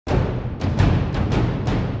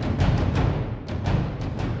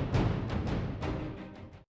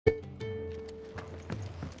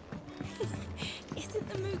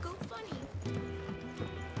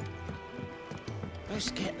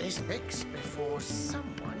fix before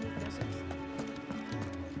someone does it.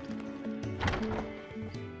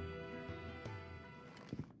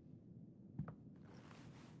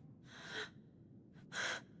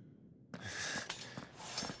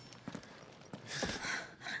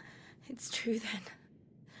 It's true then.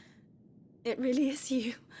 It really is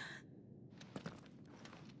you.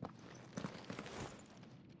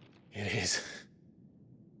 It is.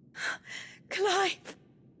 Clive!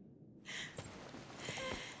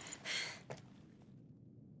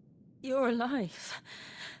 You're alive.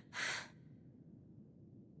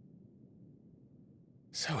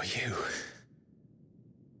 So are you.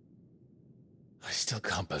 I still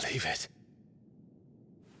can't believe it.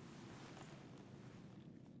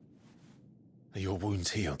 Are your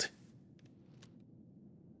wounds healed?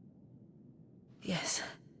 Yes.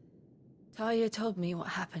 Talia told me what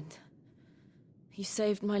happened. You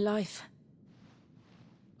saved my life.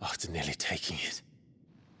 After nearly taking it,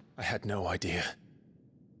 I had no idea.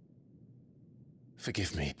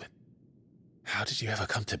 Forgive me, but how did you ever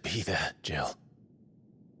come to be there, Jill?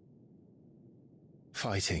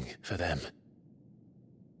 Fighting for them.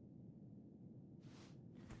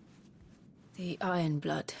 The Iron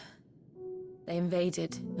Blood. They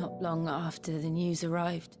invaded not long after the news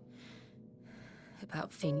arrived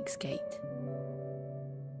about Phoenix Gate.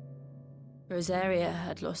 Rosaria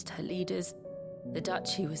had lost her leaders. The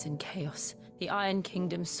Duchy was in chaos. The Iron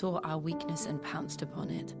Kingdom saw our weakness and pounced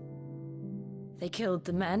upon it. They killed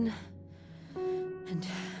the men and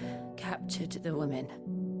captured the women.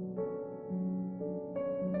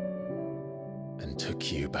 And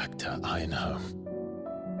took you back to Ironhome.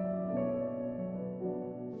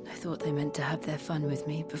 I thought they meant to have their fun with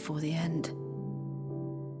me before the end.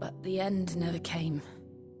 But the end never came.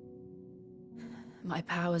 My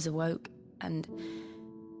powers awoke, and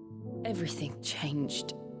everything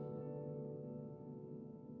changed.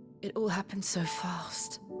 It all happened so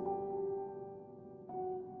fast.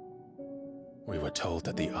 We were told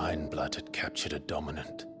that the Iron Blood had captured a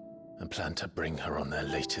dominant and planned to bring her on their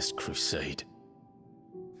latest crusade.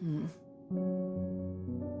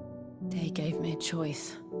 They gave me a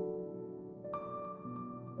choice.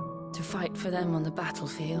 To fight for them on the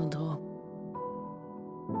battlefield, or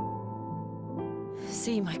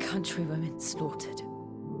see my countrywomen slaughtered.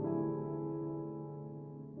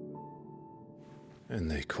 And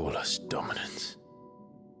they call us dominants.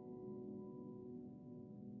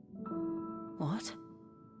 What?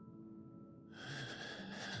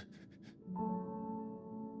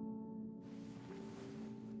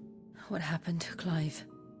 What happened to Clive?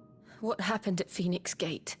 What happened at Phoenix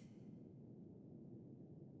Gate?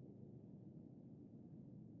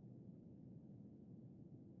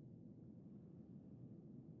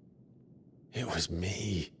 It was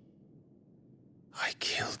me. I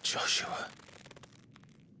killed Joshua.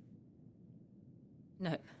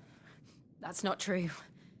 No, that's not true.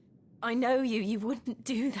 I know you. You wouldn't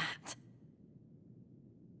do that.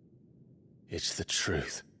 It's the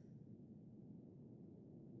truth.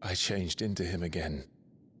 I changed into him again,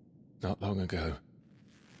 not long ago.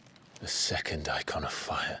 The second icon of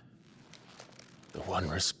fire. The one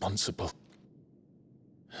responsible.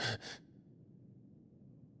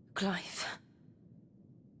 Clive.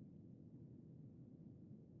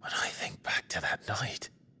 When I think back to that night...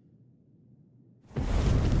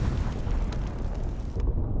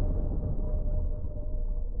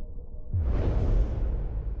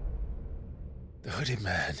 The hooded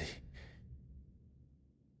man,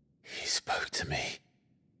 he spoke to me.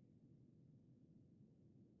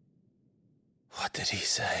 What did he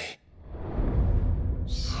say?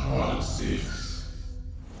 Star 6.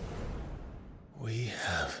 We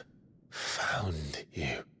have found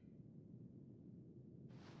you.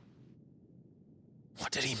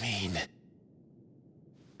 What did he mean?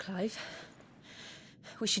 Clive,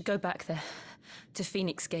 we should go back there, to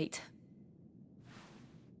Phoenix Gate.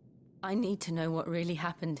 I need to know what really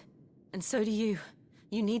happened, and so do you.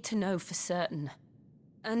 You need to know for certain.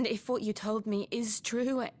 And if what you told me is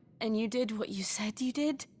true, and you did what you said you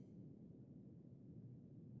did,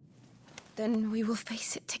 then we will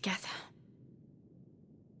face it together.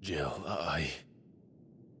 Jill,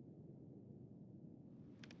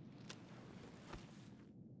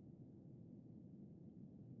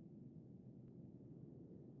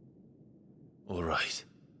 All right.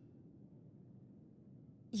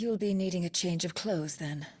 You'll be needing a change of clothes,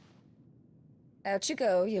 then. Out you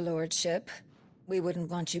go, your lordship. We wouldn't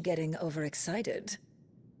want you getting overexcited.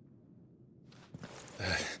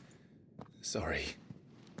 Sorry.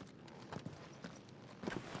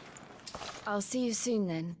 I'll see you soon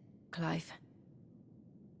then, Clive.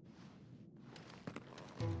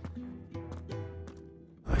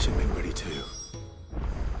 I should make too.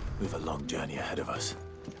 We've a long journey ahead of us.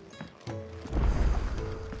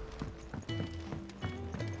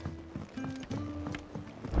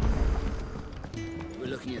 We're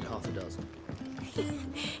looking at half a dozen.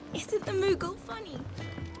 Isn't the Moogle funny?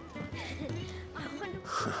 I wonder...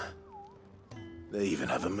 They even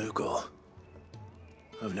have a Moogle.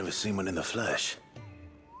 I've never seen one in the flesh.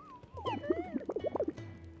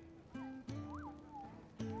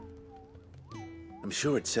 I'm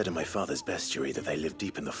sure it said in my father's bestiary that they live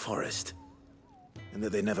deep in the forest, and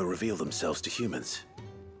that they never reveal themselves to humans.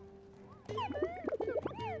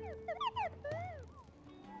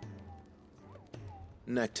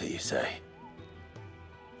 Nectar, you say?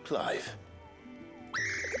 Clive.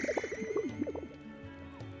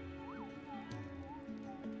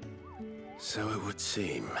 So it would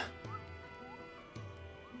seem.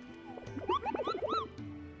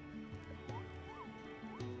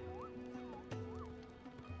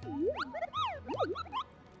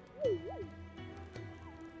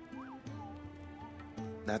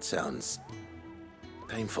 That sounds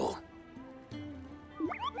painful.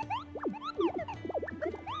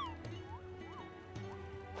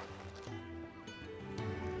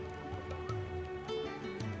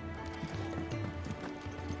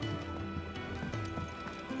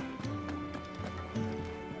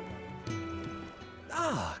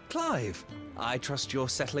 Ah, Clive. I trust you're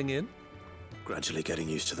settling in? Gradually getting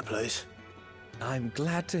used to the place. I'm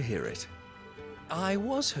glad to hear it. I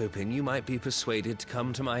was hoping you might be persuaded to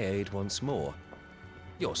come to my aid once more.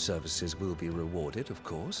 Your services will be rewarded, of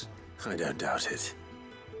course. I don't doubt it.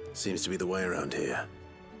 Seems to be the way around here.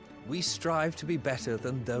 We strive to be better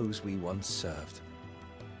than those we once served.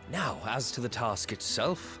 Now, as to the task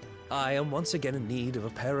itself, I am once again in need of a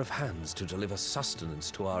pair of hands to deliver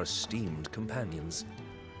sustenance to our esteemed companions.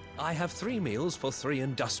 I have 3 meals for 3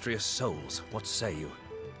 industrious souls. What say you?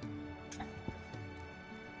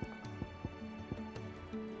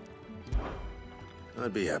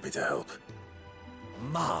 I'd be happy to help.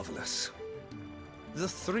 Marvelous. The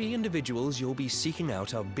 3 individuals you'll be seeking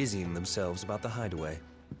out are busying themselves about the hideaway.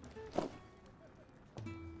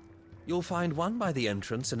 You'll find one by the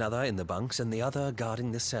entrance, another in the bunks, and the other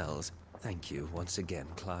guarding the cells. Thank you once again,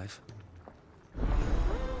 Clive.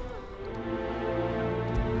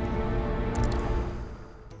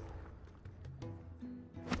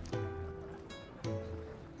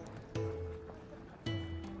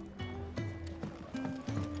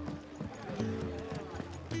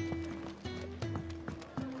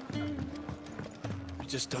 We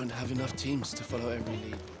just don't have enough teams to follow every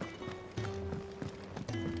lead.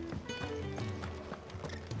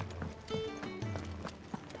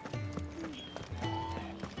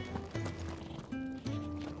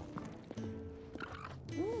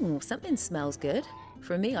 Ooh, something smells good.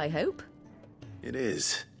 For me, I hope. It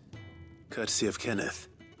is. Courtesy of Kenneth.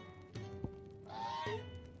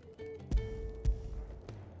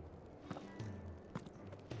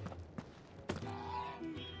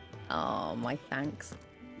 Oh, my thanks.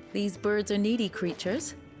 These birds are needy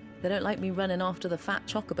creatures. They don't like me running after the fat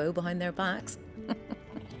chocobo behind their backs.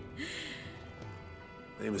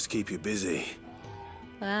 They must keep you busy.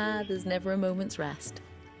 Ah, there's never a moment's rest.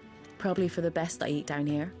 Probably for the best I eat down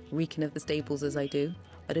here, reeking of the staples as I do.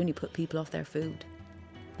 I'd only put people off their food.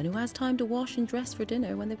 And who has time to wash and dress for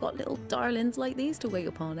dinner when they've got little darlings like these to wait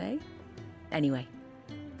upon, eh? Anyway,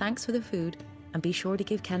 thanks for the food, and be sure to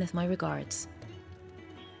give Kenneth my regards.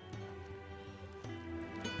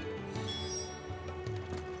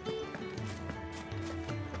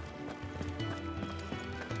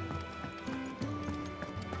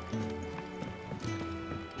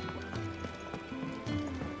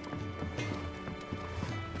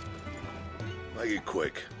 Make it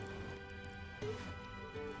quick.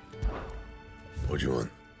 What do you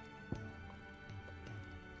want?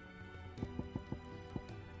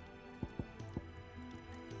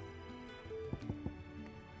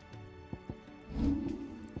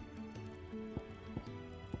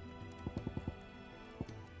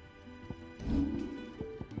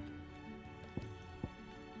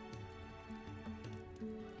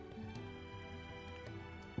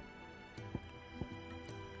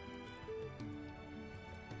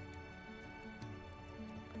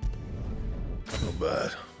 Not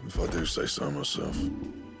bad, if I do say so myself.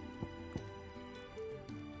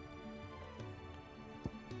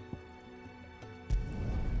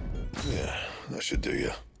 Yeah, that should do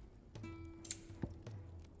you.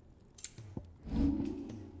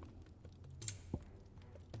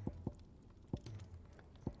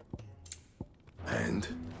 And?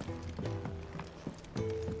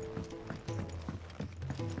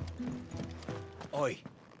 Oi.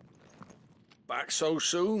 Back so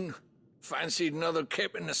soon? Fancied another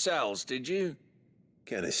kip in the cells, did you?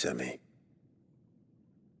 Kenneth sent me.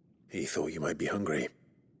 He thought you might be hungry.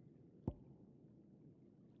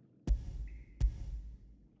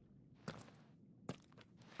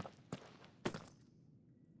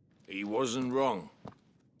 He wasn't wrong.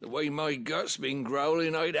 The way my gut's been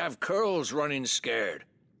growling, I'd have curls running scared.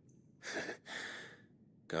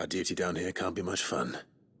 Guard duty down here can't be much fun.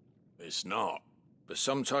 It's not. But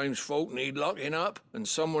sometimes folk need locking up, and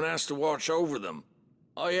someone has to watch over them.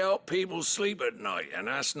 I help people sleep at night, and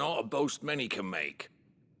that's not a boast many can make.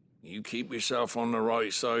 You keep yourself on the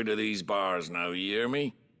right side of these bars now, you hear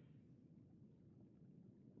me?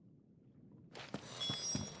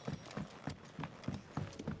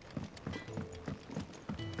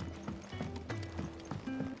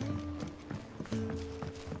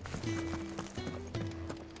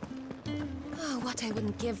 Oh, what I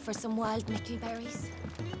wouldn't give for some wild mickleberries.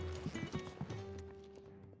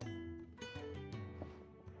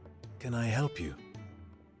 Can I help you?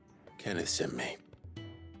 Kenneth sent me.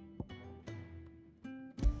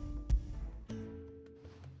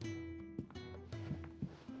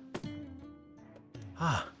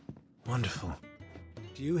 Ah, wonderful.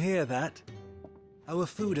 Do you hear that? Our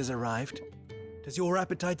food has arrived. Does your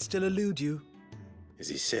appetite still elude you? Is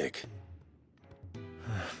he sick?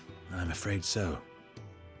 I'm afraid so.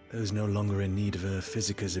 Those no longer in need of a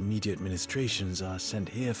physicker's immediate ministrations are sent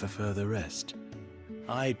here for further rest.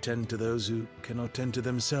 I tend to those who cannot tend to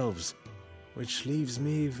themselves, which leaves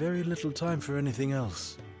me very little time for anything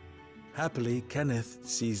else. Happily, Kenneth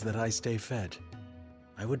sees that I stay fed.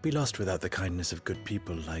 I would be lost without the kindness of good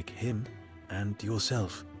people like him and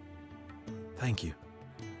yourself. Thank you.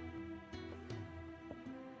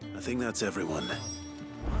 I think that's everyone.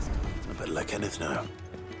 I better let Kenneth know.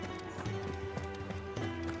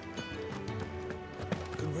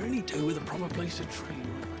 Could really do with a proper place to train.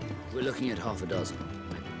 We're looking at half a dozen.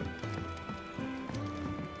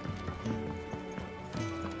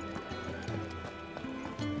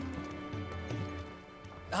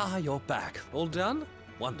 Ah, you're back. All done?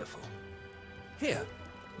 Wonderful. Here,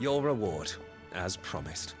 your reward, as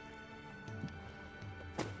promised.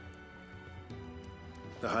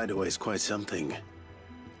 The hideaway's quite something.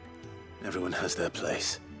 Everyone has their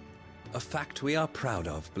place. A fact we are proud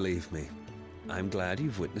of, believe me. I'm glad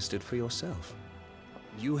you've witnessed it for yourself.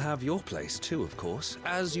 You have your place too, of course,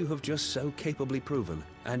 as you have just so capably proven,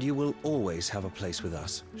 and you will always have a place with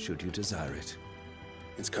us, should you desire it.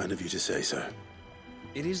 It's kind of you to say so.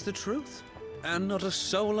 It is the truth, and not a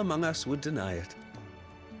soul among us would deny it.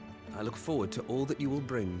 I look forward to all that you will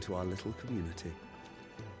bring to our little community.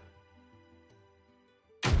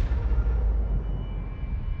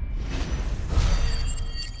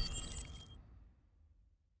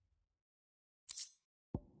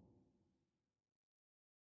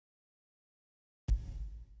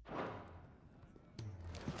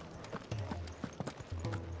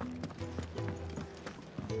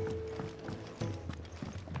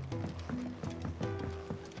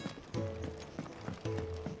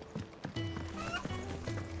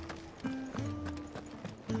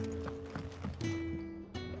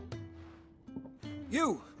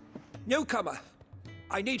 You! Newcomer!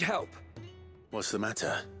 I need help. What's the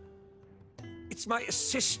matter? It's my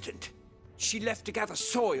assistant. She left to gather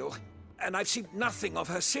soil, and I've seen nothing of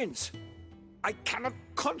her since. I cannot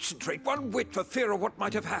concentrate one whit for fear of what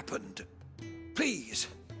might have happened. Please,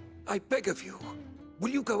 I beg of you,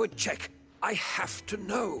 will you go and check? I have to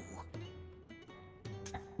know.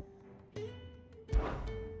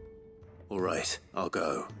 All right, I'll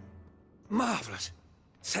go. Marvelous.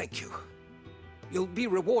 Thank you. You'll be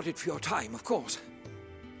rewarded for your time, of course.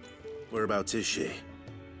 Whereabouts is she?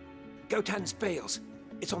 Gotan's Bales.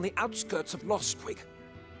 It's on the outskirts of Lostwig.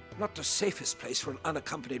 Not the safest place for an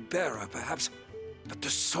unaccompanied bearer, perhaps, but the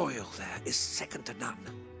soil there is second to none.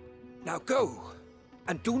 Now go,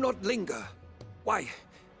 and do not linger. Why,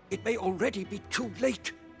 it may already be too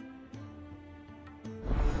late.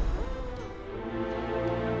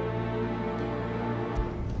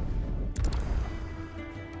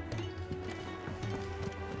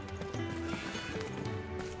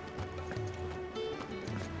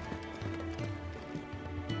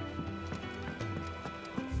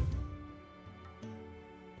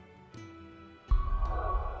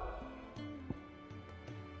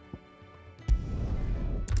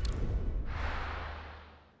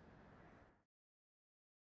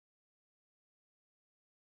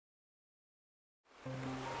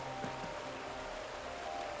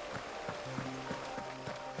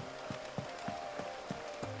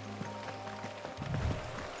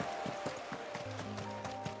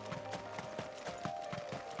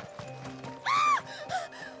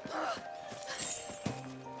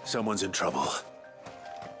 Someone's in trouble.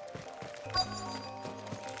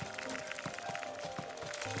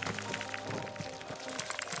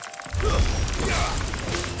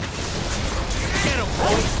 Get him,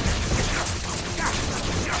 boy!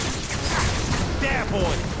 There,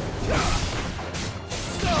 boy!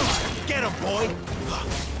 Get him, boy!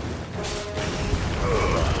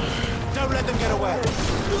 Don't let them get away!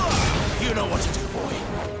 You know what to do, boy.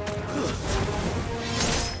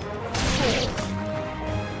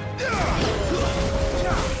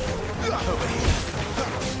 Over here.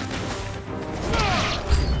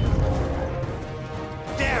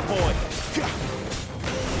 There, boy!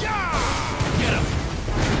 Get him!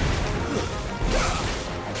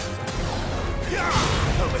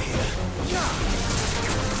 Over here.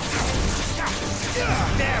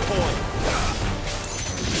 There, boy!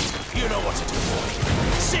 You know what to do, boy.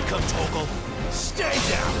 Sick him, Torgal. Stay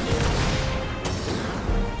down!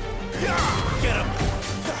 Get him!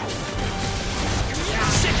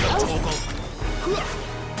 Sick him, Torgal!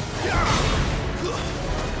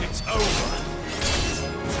 It's over!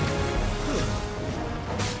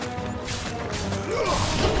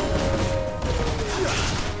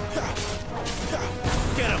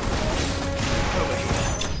 Get him! Over here.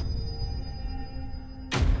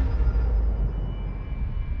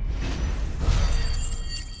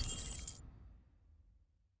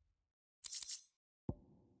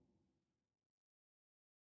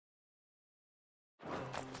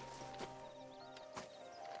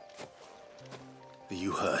 Are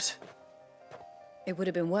you hurt? It would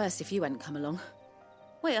have been worse if you hadn't come along.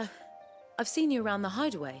 Wait, I've seen you around the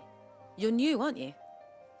hideaway. You're new, aren't you?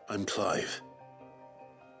 I'm Clive.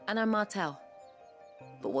 And I'm Martel.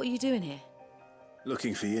 But what are you doing here?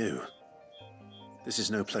 Looking for you. This is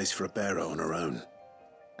no place for a bearer on her own.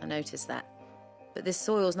 I noticed that. But this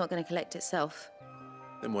soil's not going to collect itself.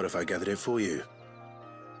 Then what if I gathered it for you?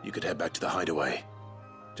 You could head back to the hideaway.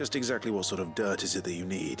 Just exactly what sort of dirt is it that you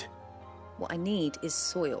need? What I need is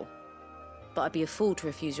soil. But I'd be a fool to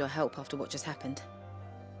refuse your help after what just happened.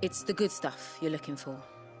 It's the good stuff you're looking for.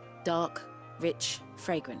 Dark, rich,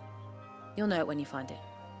 fragrant. You'll know it when you find it.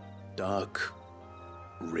 Dark,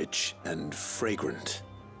 rich, and fragrant.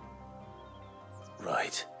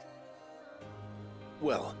 Right.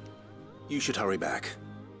 Well, you should hurry back.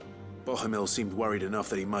 Bohemil seemed worried enough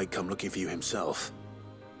that he might come looking for you himself.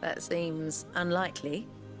 That seems unlikely,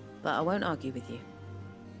 but I won't argue with you.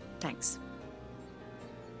 Thanks.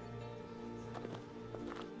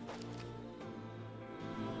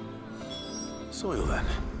 Soil, then.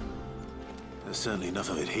 There's certainly enough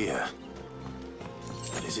of it here.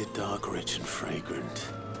 But is it dark, rich, and fragrant?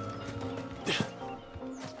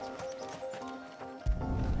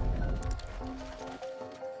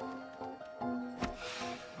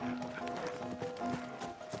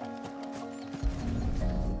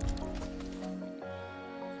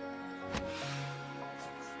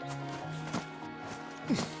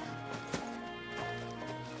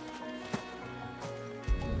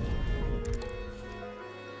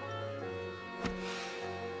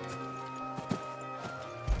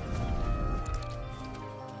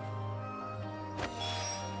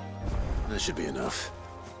 That should be enough.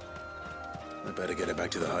 I better get it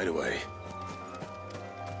back to the hideaway.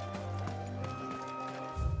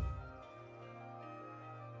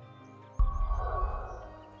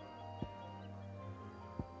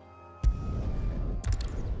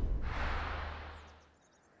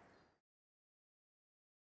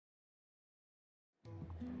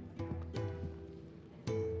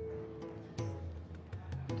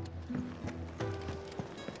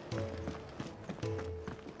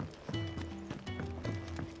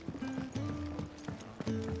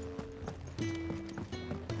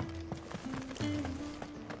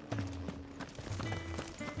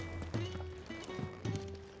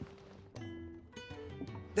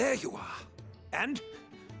 There you are. And?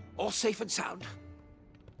 All safe and sound?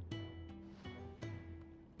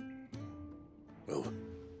 Well,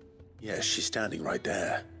 yes, she's standing right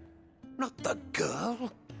there. Not the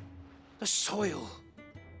girl. The soil.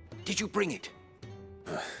 Did you bring it?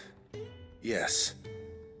 Yes.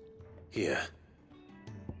 Here.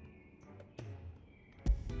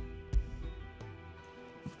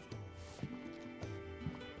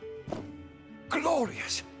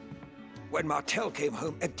 Glorious! When Martel came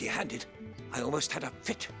home empty-handed, I almost had a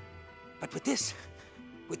fit. But with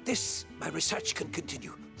this, my research can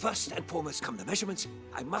continue. First and foremost come the measurements.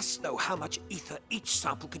 I must know how much ether each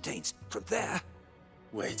sample contains. From there...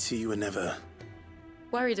 Wait, so you were never...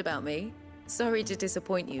 Worried about me? Sorry to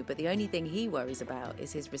disappoint you, but the only thing he worries about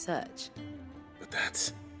is his research. But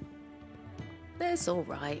that's... That's all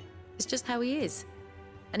right. It's just how he is.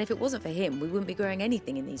 And if it wasn't for him, we wouldn't be growing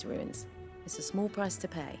anything in these ruins. It's a small price to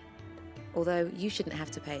pay. Although, you shouldn't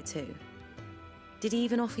have to pay it too. Did he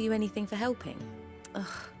even offer you anything for helping? Ugh.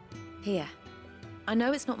 Here. I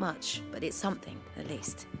know it's not much, but it's something, at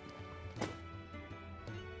least.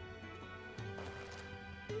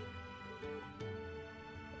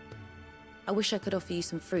 I wish I could offer you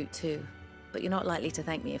some fruit too, but you're not likely to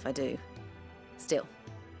thank me if I do. Still,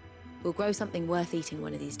 we'll grow something worth eating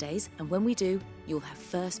one of these days, and when we do, you'll have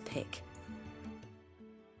first pick.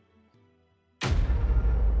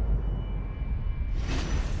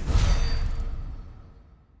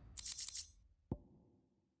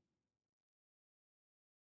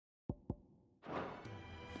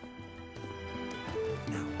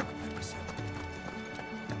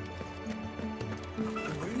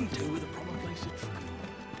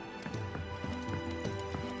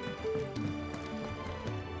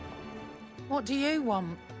 What do you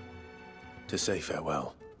want? To say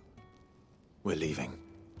farewell. We're leaving.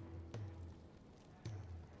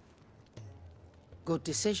 Good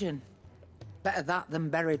decision. Better that than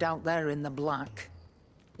buried out there in the black.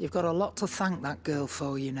 You've got a lot to thank that girl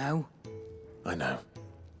for, you know. I know.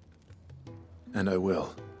 And I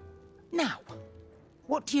will. Now,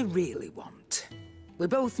 what do you really want? We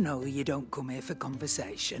both know you don't come here for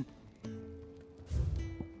conversation.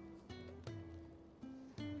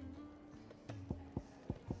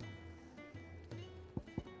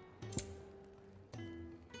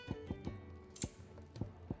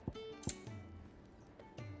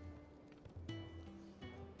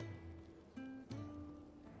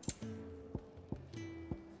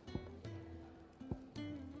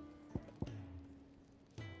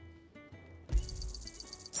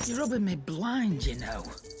 You're rubbing me blind, you know.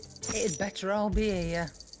 It'd better all be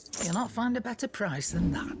here. You'll not find a better price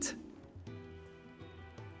than that.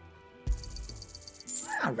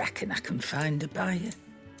 I reckon I can find a buyer.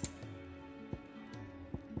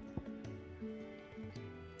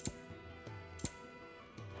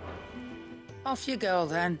 Off you go,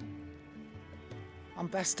 then.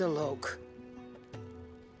 And best of luck.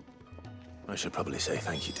 I should probably say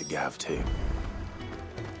thank you to Gav, too.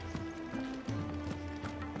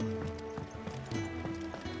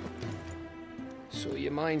 So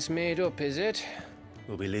your mind's made up, is it?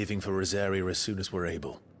 We'll be leaving for Rosaria as soon as we're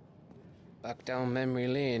able. Back down memory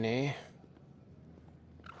lane, eh?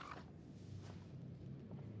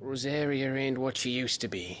 Rosaria ain't what she used to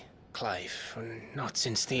be, Clive. Not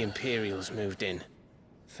since the Imperials moved in.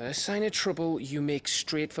 First sign of trouble, you make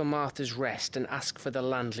straight for Martha's Rest and ask for the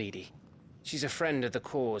landlady. She's a friend of the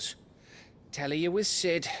cause. Tell her you're with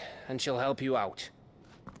Sid, and she'll help you out.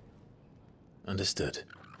 Understood.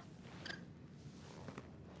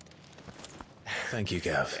 Thank you,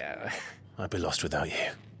 Gav. Yeah. I'd be lost without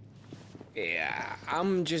you. Yeah,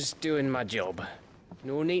 I'm just doing my job.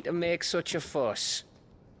 No need to make such a fuss.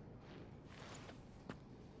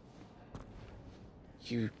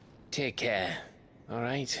 You take care, all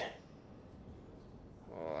right?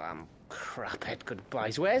 Oh, I'm crap at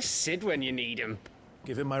goodbyes. Where's Sid when you need him?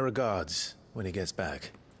 Give him my regards when he gets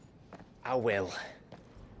back. I will.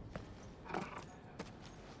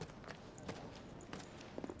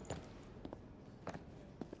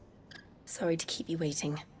 Sorry to keep you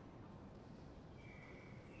waiting.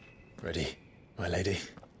 Ready, my lady?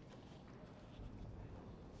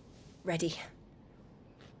 Ready.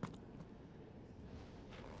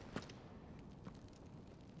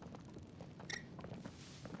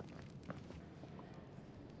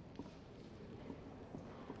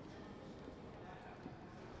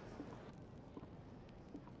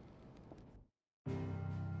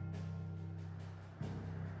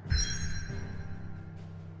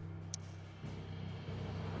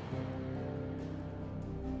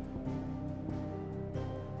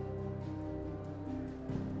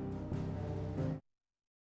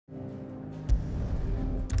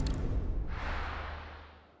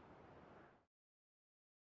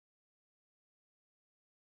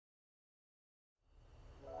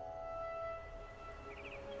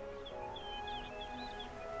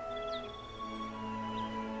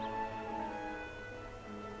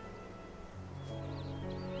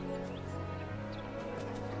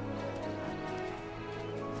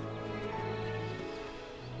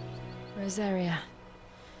 Rosaria.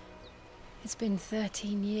 It's been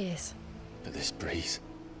 13 years. But this breeze,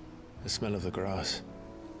 the smell of the grass,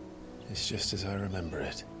 it's just as I remember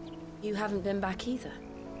it. You haven't been back either.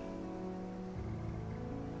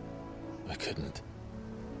 I couldn't.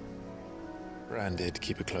 Bran did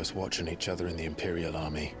keep a close watch on each other in the Imperial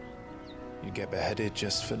Army. You'd get beheaded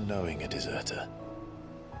just for knowing a deserter.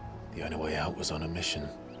 The only way out was on a mission.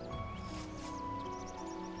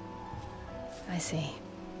 I see.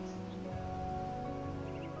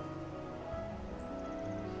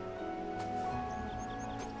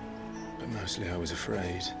 Mostly I was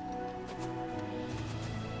afraid.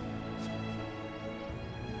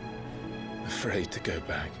 Afraid to go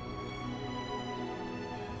back.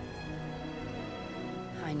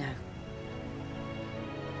 I know.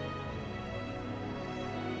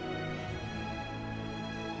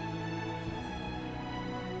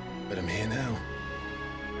 But I'm here now.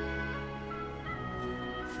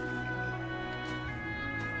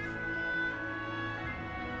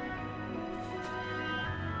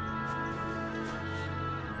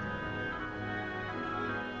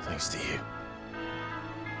 Thanks to you.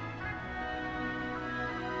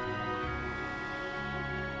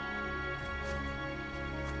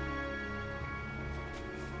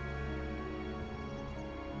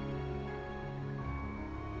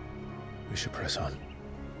 We should press on.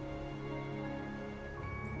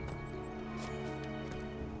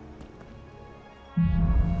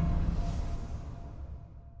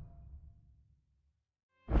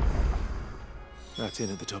 That inn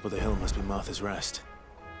at the top of the hill must be Martha's Rest.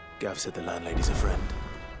 Gav said the landlady's a friend.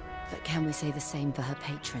 But can we say the same for her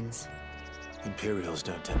patrons? Imperials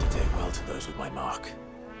don't tend to take well to those with my mark.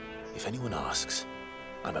 If anyone asks,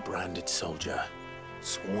 I'm a branded soldier,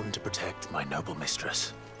 sworn to protect my noble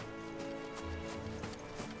mistress.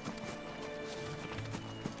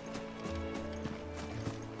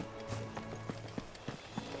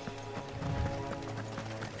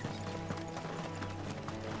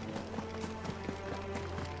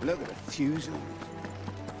 Look at the fuse on it.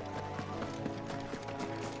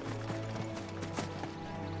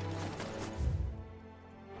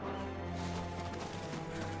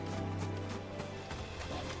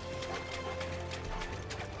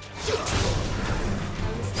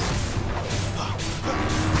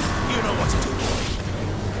 You know what to do, boy.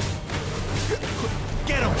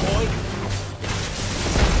 Get him, boy.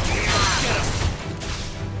 Get him.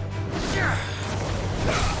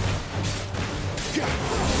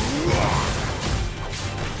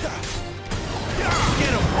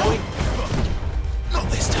 Get him, boy. Not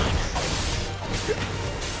this time.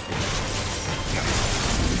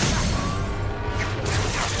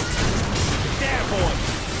 There, boy.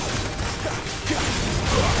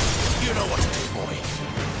 You know what to do, boy.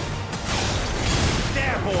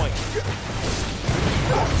 There, boy.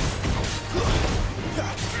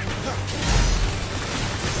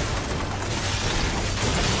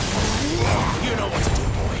 You know what to do,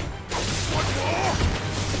 boy. One more.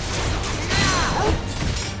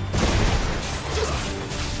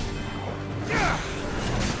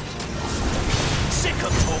 Sick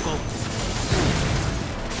him, Torgal.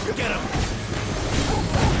 Get him.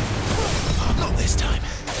 Not this time.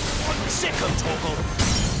 Sick him, Torgal.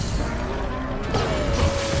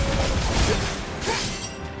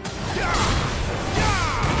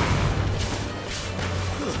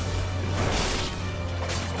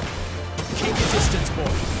 Keep your distance,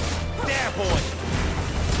 boy. There, boy.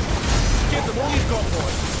 Give them all you've got,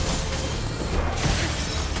 boy.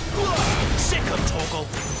 Sick him, Torgal.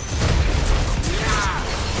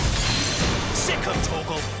 Sick him,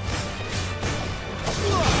 Torgal.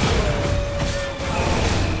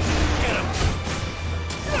 Get him.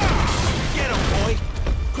 Get him, boy.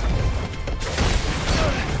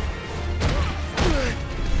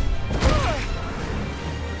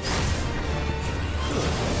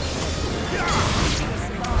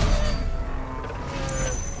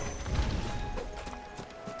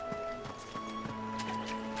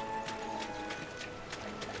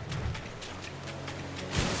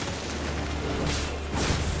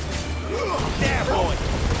 There, boy!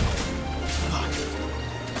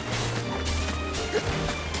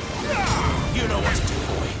 You know what to do,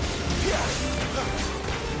 boy.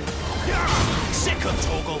 Sick him,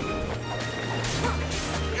 Torgal.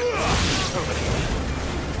 Over here.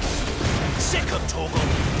 Sick him, Torgal.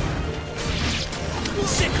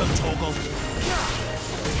 Sick him, Torgal.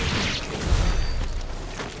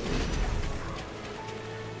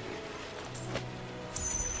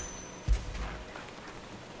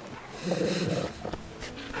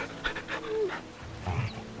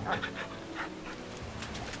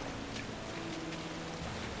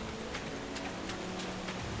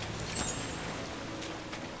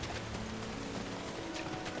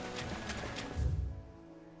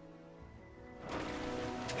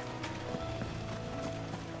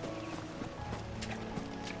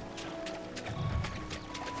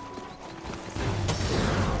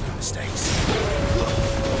 Mistakes.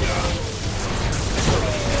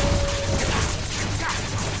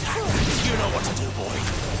 You know what to do, boy.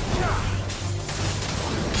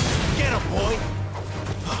 Get him, boy.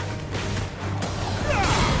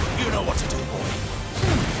 You know what to do, boy.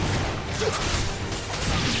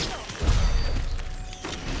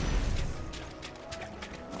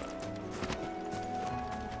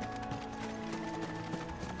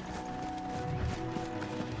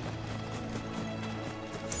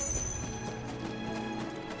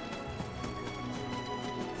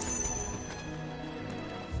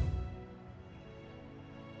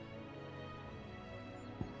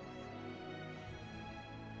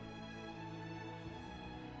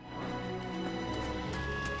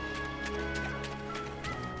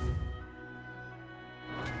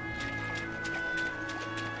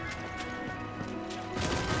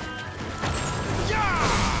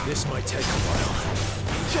 This might take a while.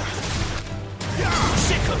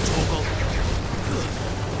 Sick of Torgal!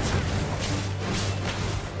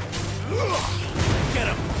 Get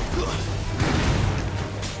him!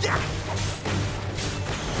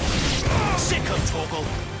 Sick of Torgal!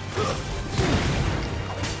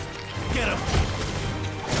 Get him!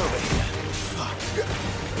 Over here.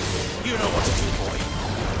 You know what to do, boy.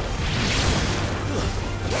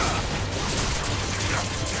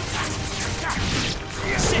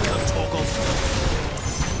 Sick of Torgal!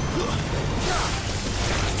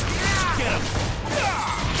 Get him!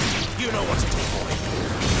 You know what to do, boy.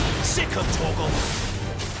 Sick of Torgal!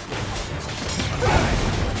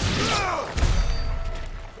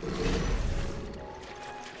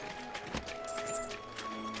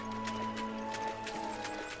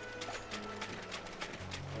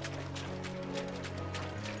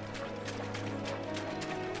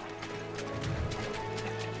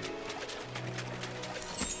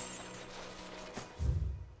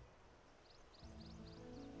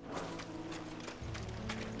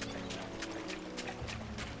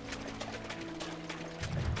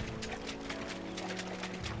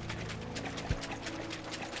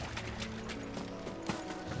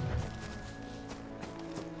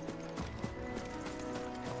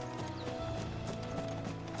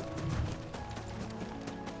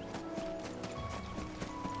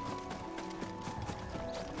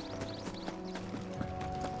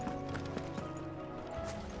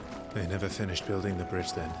 They never finished building the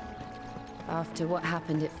bridge then. After what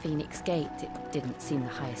happened at Phoenix Gate, it didn't seem the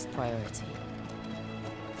highest priority.